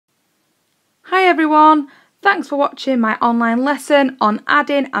Hi everyone, thanks for watching my online lesson on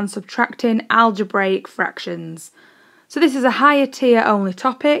adding and subtracting algebraic fractions. So this is a higher tier only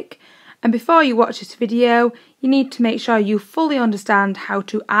topic, and before you watch this video you need to make sure you fully understand how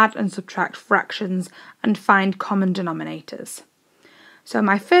to add and subtract fractions and find common denominators. So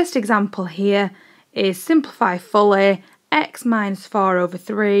my first example here is simplify fully x minus 4 over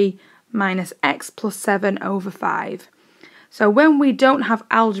 3 minus x plus 7 over 5. So when we don't have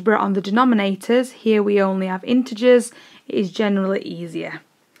algebra on the denominators, here we only have integers, it is generally easier.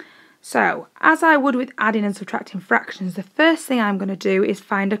 So, as I would with adding and subtracting fractions, the first thing I'm going to do is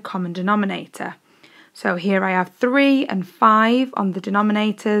find a common denominator. So here I have 3 and 5 on the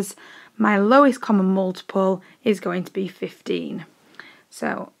denominators. My lowest common multiple is going to be 15.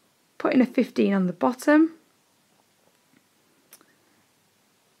 So, putting a 15 on the bottom.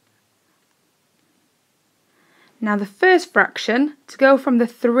 Now the first fraction, to go from the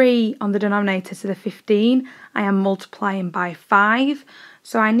 3 on the denominator to the 15, I am multiplying by 5.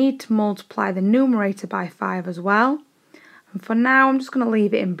 So I need to multiply the numerator by 5 as well. And for now I'm just going to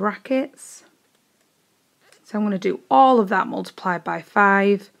leave it in brackets. So I'm going to do all of that multiplied by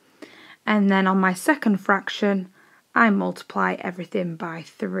 5. And then on my second fraction, I multiply everything by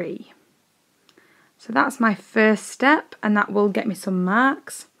 3. So that's my first step, and that will get me some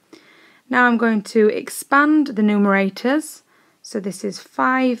marks. Now I'm going to expand the numerators, so this is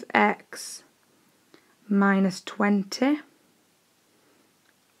 5x minus 20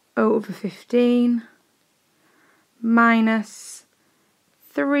 over 15 minus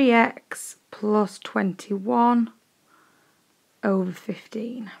 3x plus 21 over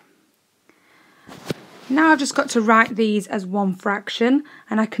 15. Now I've just got to write these as one fraction,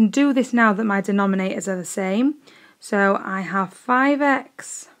 and I can do this now that my denominators are the same. So I have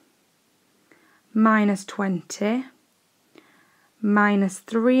 5x minus 20 minus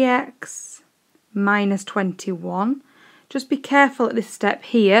 3x minus 21. Just be careful at this step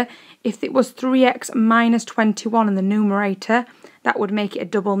here. If it was 3x minus 21 in the numerator, that would make it a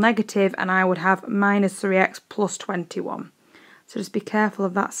double negative and I would have minus 3x plus 21. So just be careful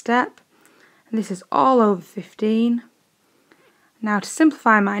of that step. And this is all over 15. Now to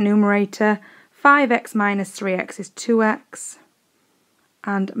simplify my numerator, 5x minus 3x is 2x.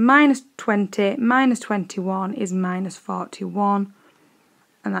 And minus 20 minus 21 is minus 41,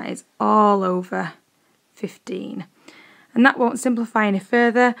 and that is all over 15. And that won't simplify any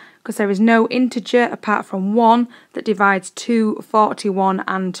further because there is no integer apart from 1 that divides 2, 41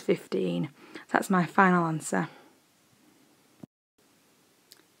 and 15. That's my final answer.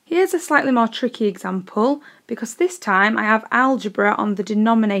 Here's a slightly more tricky example because this time I have algebra on the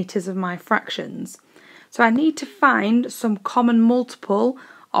denominators of my fractions. So I need to find some common multiple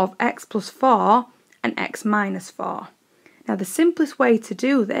of x plus 4 and x minus 4. Now the simplest way to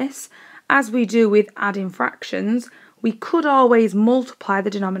do this, as we do with adding fractions, we could always multiply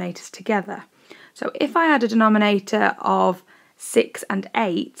the denominators together. So if I had a denominator of 6 and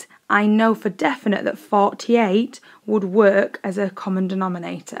 8, I know for definite that 48 would work as a common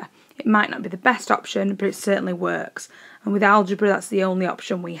denominator. It might not be the best option, but it certainly works. And with algebra, that's the only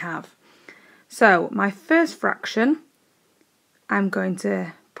option we have. So my first fraction, I'm going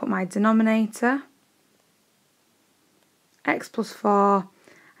to put my denominator, x plus 4, and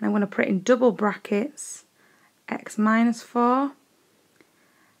I'm going to put it in double brackets, x minus 4.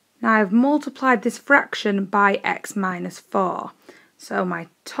 Now I've multiplied this fraction by x minus 4. So my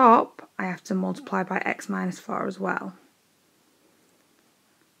top, I have to multiply by x minus 4 as well.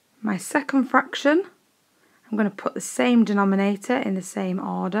 My second fraction, I'm going to put the same denominator in the same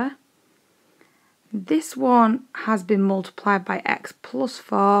order. This one has been multiplied by x plus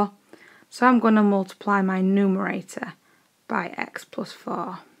 4, so I'm going to multiply my numerator by x plus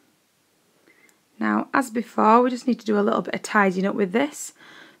 4. Now, as before, we just need to do a little bit of tidying up with this.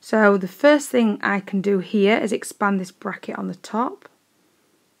 So the first thing I can do here is expand this bracket on the top.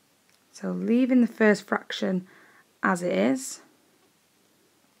 So leaving the first fraction as it is.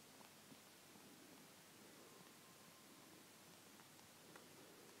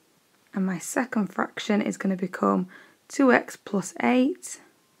 And my second fraction is going to become 2x plus 8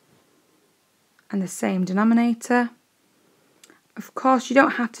 and the same denominator. Of course, you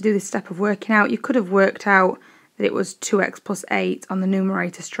don't have to do this step of working out. You could have worked out that it was 2x plus 8 on the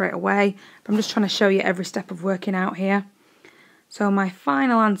numerator straight away, but I'm just trying to show you every step of working out here. So my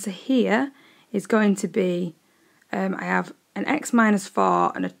final answer here is going to be, I have an x minus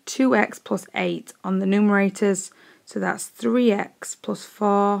 4 and a 2x plus 8 on the numerators, so that's 3x plus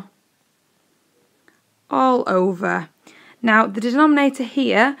 4. All over. Now the denominator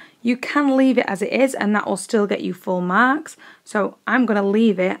here, you can leave it as it is and that will still get you full marks. So I'm going to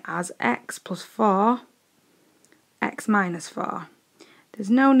leave it as x plus 4, x minus 4. There's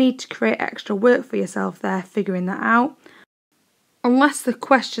no need to create extra work for yourself there figuring that out, unless the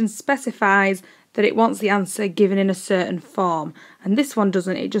question specifies that it wants the answer given in a certain form. And this one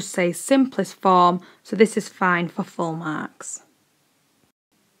doesn't, it just says simplest form, so this is fine for full marks.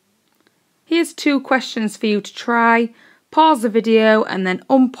 Here's 2 questions for you to try. Pause the video and then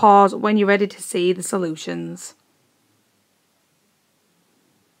unpause when you're ready to see the solutions.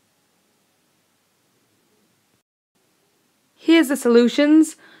 Here's the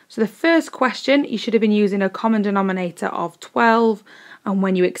solutions. So the first question, you should have been using a common denominator of 12, and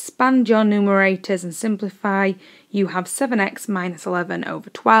when you expand your numerators and simplify, you have 7x minus 11 over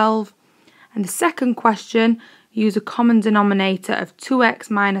 12. And the second question, use a common denominator of 2x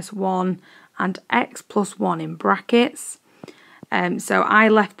minus 1 and x plus 1 in brackets. So I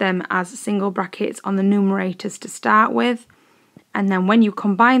left them as single brackets on the numerators to start with. And then when you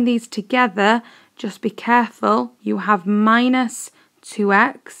combine these together, just be careful, you have minus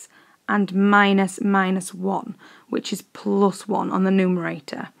 2x and minus 1, which is plus 1 on the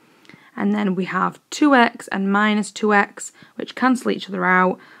numerator. And then we have 2x and minus 2x, which cancel each other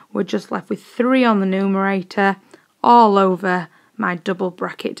out. We're just left with 3 on the numerator, all over my double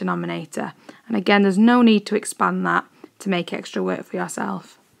bracket denominator. And again, there's no need to expand that to make extra work for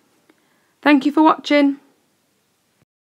yourself. Thank you for watching.